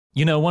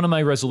You know, one of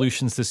my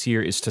resolutions this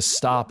year is to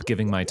stop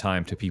giving my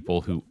time to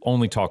people who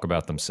only talk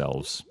about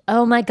themselves.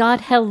 Oh my god,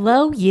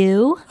 hello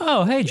you.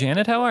 Oh, hey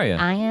Janet, how are you?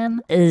 I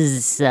am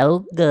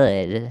so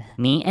good.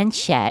 Me and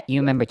Chet, you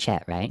remember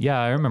Chet, right?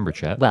 Yeah, I remember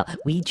Chet. Well,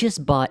 we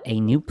just bought a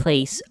new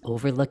place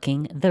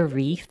overlooking the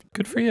reef.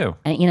 Good for you.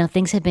 And you know,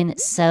 things have been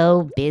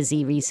so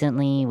busy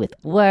recently with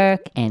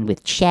work and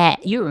with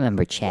Chet. You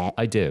remember Chet?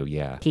 I do,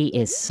 yeah. He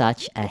is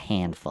such a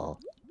handful.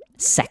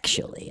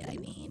 Sexually, I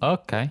mean.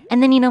 Okay.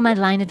 And then, you know, my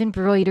line of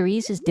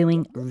embroideries is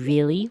doing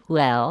really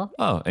well.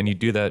 Oh, and you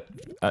do that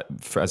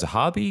as a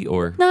hobby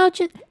or? No,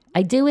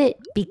 I do it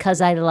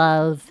because I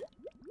love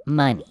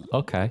money.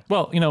 Okay.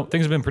 Well, you know,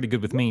 things have been pretty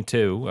good with me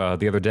too.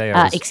 The other day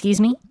I was...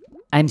 Excuse me?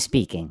 I'm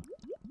speaking.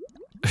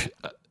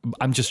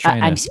 I'm just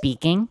trying to... I'm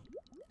speaking.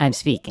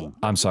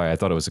 I'm sorry, I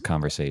thought it was a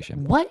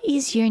conversation. What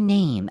is your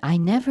name? I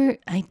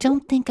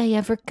don't think I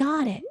ever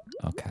got it.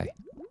 Okay.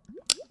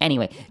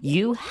 Anyway,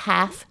 you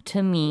have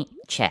to meet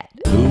Chet.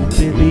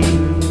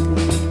 Loopy.